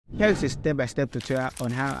Here is a step-by-step tutorial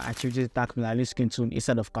on how I choose this dark Melanin skin tone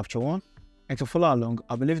instead of Capture One. And to follow along,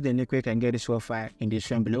 I'll be leaving the link where you can get this raw file in the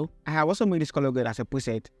description below. I have also made this color grade as a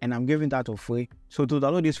preset and I'm giving that for free. So to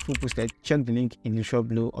download this full preset, check the link in the description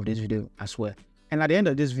below of this video as well. And at the end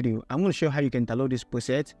of this video, I'm going to show you how you can download this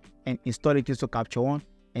preset and install it into Capture One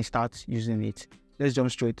and start using it. Let's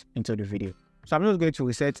jump straight into the video. So I'm just going to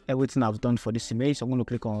reset everything I've done for this image. So I'm going to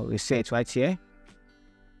click on reset right here.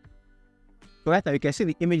 So right now you can see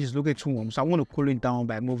the image is looking too warm. So I'm going to cool it down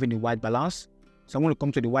by moving the white balance. So I'm going to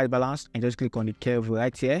come to the white balance and just click on the curve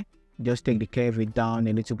right here. Just take the curve down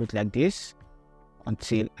a little bit like this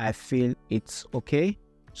until I feel it's okay.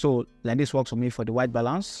 So like this works for me for the white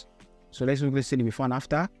balance. So let's quickly see the before and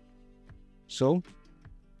after. So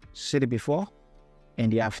see the before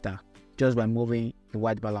and the after just by moving the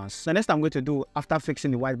white balance. So next I'm going to do after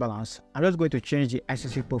fixing the white balance, I'm just going to change the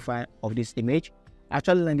ICC profile of this image. I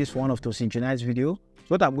actually learned this for one of those synchronized videos. So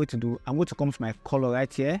what I'm going to do, I'm going to come to my color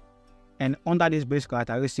right here. And under this base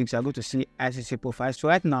characteristics, I'm going to see ICC profile. So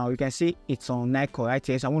right now, you can see it's on Nikon right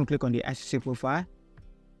here. So I'm going to click on the ICC profile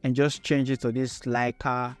and just change it to this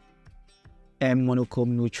Leica M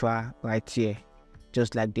monochrome neutral right here.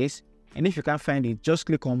 Just like this. And if you can't find it, just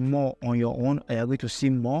click on more on your own and you're going to see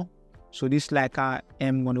more. So this Leica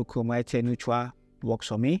M monochrome right here neutral works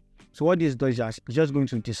for me. So what this does is it's just going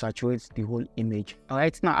to desaturate the whole image.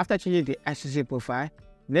 Alright, now after changing the ICC profile,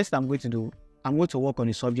 next I'm going to do, I'm going to work on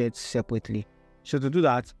the subject separately. So to do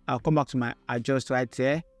that, I'll come back to my adjust right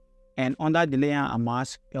here. And under the layer and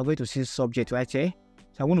mask, you're going to see subject right here.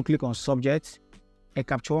 So I'm going to click on subject. And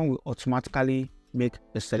Capture One will automatically make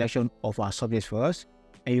the selection of our subject for us.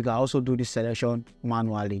 And you can also do this selection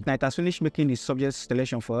manually. Now it has finished making the subject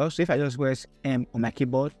selection for us. So if I just press M on my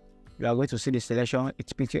keyboard, you are going to see the selection.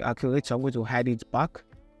 It's pretty accurate, so I'm going to hide it back.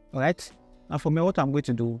 Alright. Now for me, what I'm going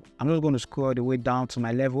to do, I'm just going to scroll the way down to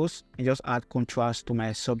my levels and just add contrast to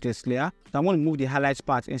my subject layer. So I'm going to move the highlights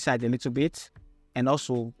part inside a little bit and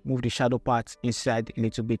also move the shadow part inside a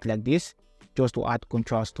little bit like this, just to add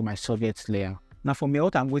contrast to my subject layer. Now for me,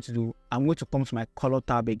 what I'm going to do, I'm going to come to my color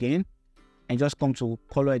tab again and just come to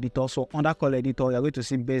color editor. So under color editor, you're going to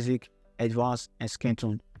see basic, advanced, and skin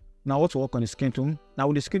tone. Now I want to work on the skin tone. Now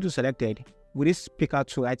with the skin tone selected, with this picker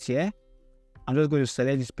tool right here, I'm just going to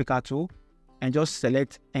select this picker tool and just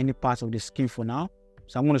select any part of the skin for now.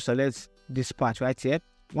 So I'm going to select this part right here.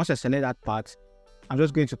 Once I select that part, I'm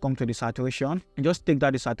just going to come to the saturation and just take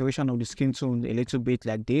down the saturation of the skin tone a little bit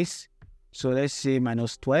like this. So let's say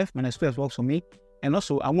 -12. -12 works for me. And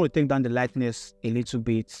also I'm going to take down the lightness a little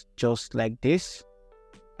bit just like this.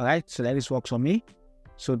 Alright, so that this works for me.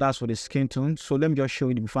 So that's for the skin tone. So let me just show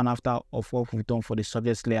you the before and after of what we've done for the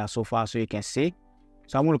subject layer so far so you can see.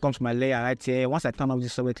 So I'm going to come to my layer right here. Once I turn off the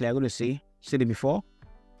subject layer, I'm going to see the before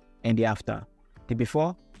and the after. The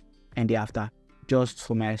before and the after just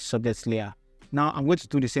for my subject layer. Now I'm going to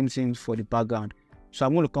do the same thing for the background. So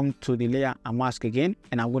I'm going to come to the layer and mask again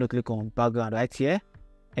and I'm going to click on background right here.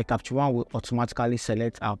 And Capture One will automatically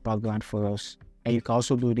select our background for us. And you can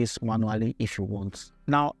also do this manually if you want.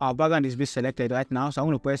 Now our background is being selected right now. So I'm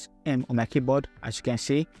going to press M on my keyboard. As you can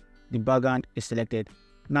see, the background is selected.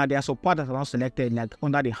 Now there are some parts that are not selected, like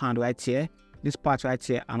under the hand right here. This part right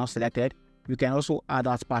here are not selected. You can also add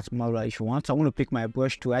that part manually if you want. So I'm going to pick my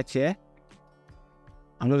brush tool right here.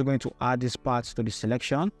 I'm just going to add this part to the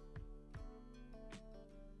selection.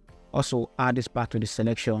 Also add this part to the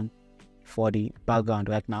selection for the background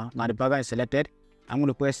right now. Now the background is selected. I'm going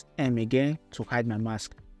to press M again to hide my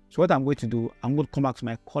mask. So what I'm going to do, I'm going to come back to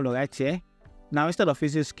my color right here. Now instead of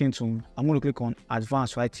using skin tone, I'm going to click on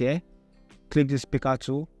advanced right here. Click this picker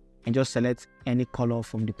tool and just select any color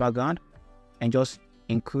from the background and just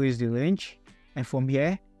increase the range. And from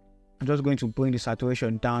here, I'm just going to bring the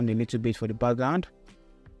saturation down a little bit for the background.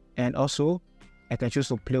 And also, I can choose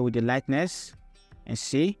to play with the lightness and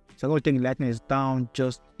see. So I'm going to take the lightness down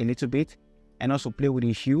just a little bit and also play with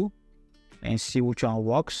the hue and see which one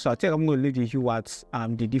works. So I think I'm going to leave the hue at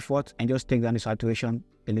the default and just take down the saturation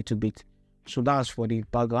a little bit. So that's for the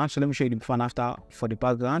background. So let me show you the before and after for the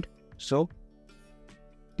background. So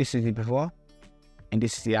this is the before and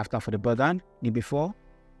this is the after for the background. The before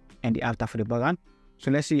and the after for the background. So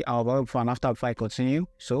let's see our before and after before I continue.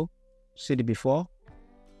 So see the before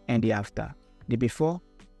and the after. The before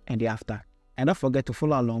and the after. And don't forget to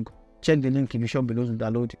follow along. Check the link in the shop below to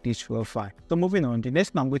download this raw file. So moving on, the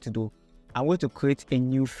next thing I'm going to do, I'm going to create a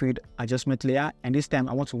new field adjustment layer, and this time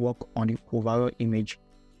I want to work on the overall image.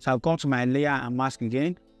 So I'll come to my layer and mask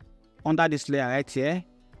again. Under this layer right here,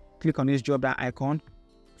 click on this drop down icon,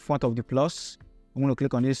 front of the plus. I'm going to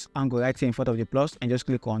click on this angle right here in front of the plus and just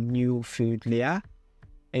click on new field layer.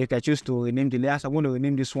 and you can choose to rename the layer. So I'm going to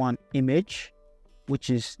rename this one image, which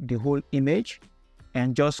is the whole image,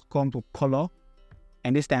 and just come to color,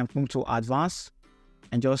 and this time come to advanced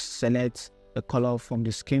and just select the color from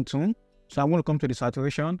the skin tone. So I'm going to come to the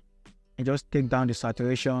saturation and just take down the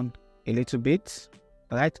saturation a little bit.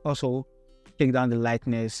 All right, also take down the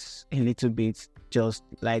lightness a little bit, just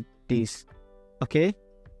like this. Okay,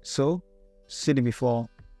 so see the before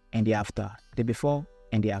and the after, the before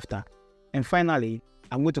and the after. And finally,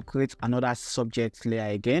 I'm going to create another subject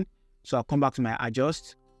layer again. So I'll come back to my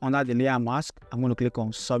adjust. Under the layer mask, I'm going to click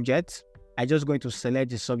on subject. I'm just going to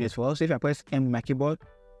select the subject for us. So if I press M on my keyboard,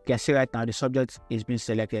 you can see right now the subject is being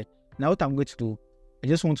selected. Now what I'm going to do, I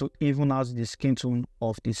just want to even out the skin tone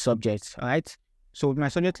of the subject. All right, so with my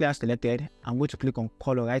subject layer selected, I'm going to click on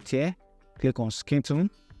color right here, click on skin tone.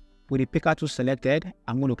 With the picker tool selected,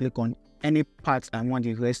 I'm going to click on any part I want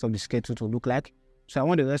the rest of the skin tone to look like. So I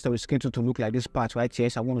want the rest of the skin tone to look like this part right here.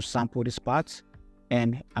 So I want to sample this part,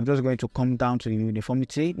 and I'm just going to come down to the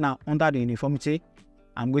uniformity. Now under the uniformity,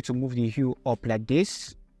 I'm going to move the hue up like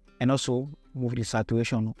this, and also move the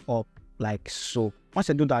saturation up like so. Once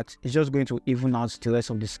I do that, it's just going to even out the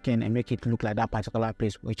rest of the skin and make it look like that particular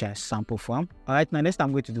place which I sample from. All right, now next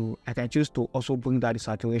I'm going to do, I can choose to also bring down the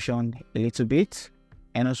saturation a little bit,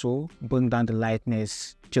 and also bring down the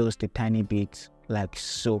lightness just a tiny bit like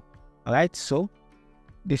so. All right, so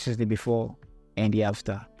this is the before and the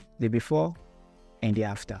after, the before and the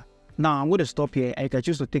after. Now I'm going to stop here, and you can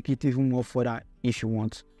choose to take it even more further if you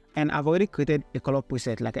want. And I've already created a color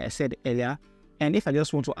preset like I said earlier. And if I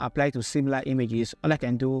just want to apply to similar images, all I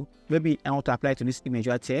can do, maybe I want to apply to this image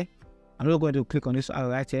right here. I'm just going to click on this arrow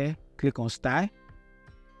right here, click on style,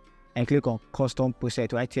 and click on custom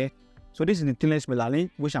preset right here. So this is the Teelens Melanin,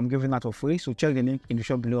 which I'm giving out for free. So check the link in the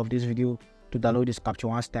shop below of this video to download this Capture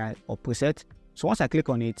One style or preset. So once I click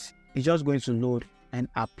on it, it's just going to load and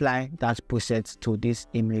apply that preset to this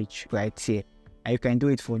image right here. And you can do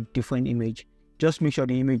it for different image. Just make sure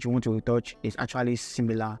the image you want to retouch is actually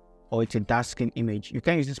similar, or it's a dark skin image. You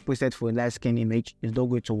can use this preset for a light skin image, it's not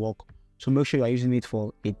going to work. So make sure you are using it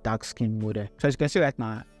for a dark skin model. So as you can see right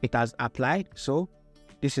now, it has applied. So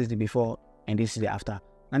this is the before and this is the after.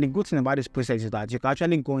 And the good thing about this preset is that you can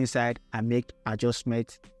actually go inside and make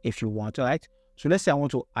adjustments if you want. All right, so let's say I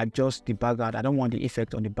want to adjust the background. I don't want the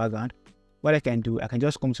effect on the background. What I can do, I can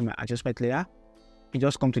just come to my adjustment layer and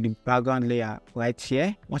just come to the background layer right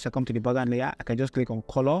here. Once I come to the background layer, I can just click on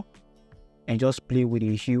color and just play with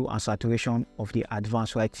the hue and saturation of the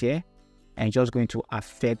advanced right here, and just going to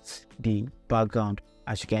affect the background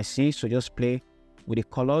as you can see. So just play with the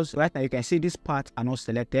colors. Right now you can see this part are not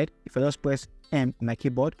selected. If I just press M on my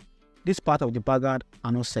keyboard, this part of the background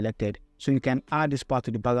are not selected. So you can add this part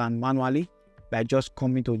to the background manually by just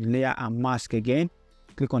coming to the layer and mask again,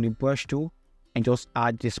 click on the brush tool, and just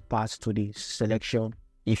add this part to the selection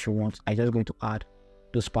if you want. I'm just going to add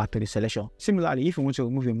those parts to the selection. Similarly, if you want to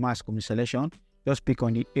remove a mask from the selection, just pick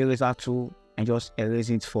on the eraser tool and just erase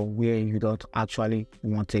it from where you don't actually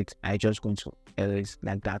want it. I'm just going to erase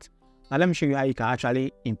like that. Now let me show you how you can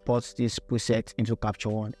actually import this preset into Capture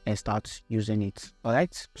One and start using it. All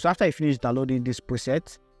right, so after you finish downloading this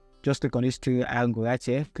preset, just click on this triangle right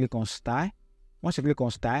here, click on style. Once you click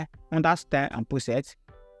on style, under style and preset,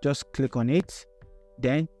 just click on it,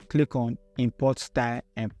 then click on import style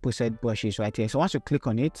and preset brushes right here. So once you click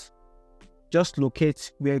on it, just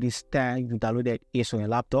locate where the style you downloaded is on your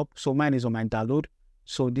laptop. So mine is on my download,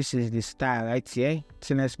 so this is the style right here,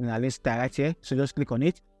 Teelens Melanin style right here. So just click on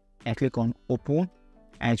it and click on open,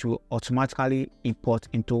 and it will automatically import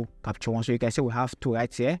into Capture One. So you can see we have two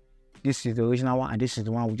right here. This is the original one and this is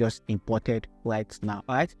the one we just imported right now.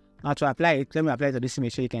 All right, now to apply it, let me apply it to this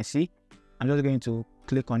image so you can see. I'm just going to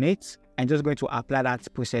click on it and just going to apply that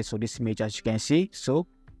preset to this image as you can see. So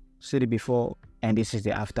see the before and this is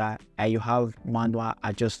the after, and you have manual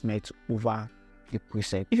adjustment over the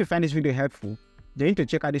preset. If you find this video helpful, then you need to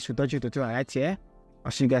check out this tutorial right here.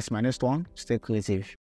 I'll see you guys in my next one. Stay creative.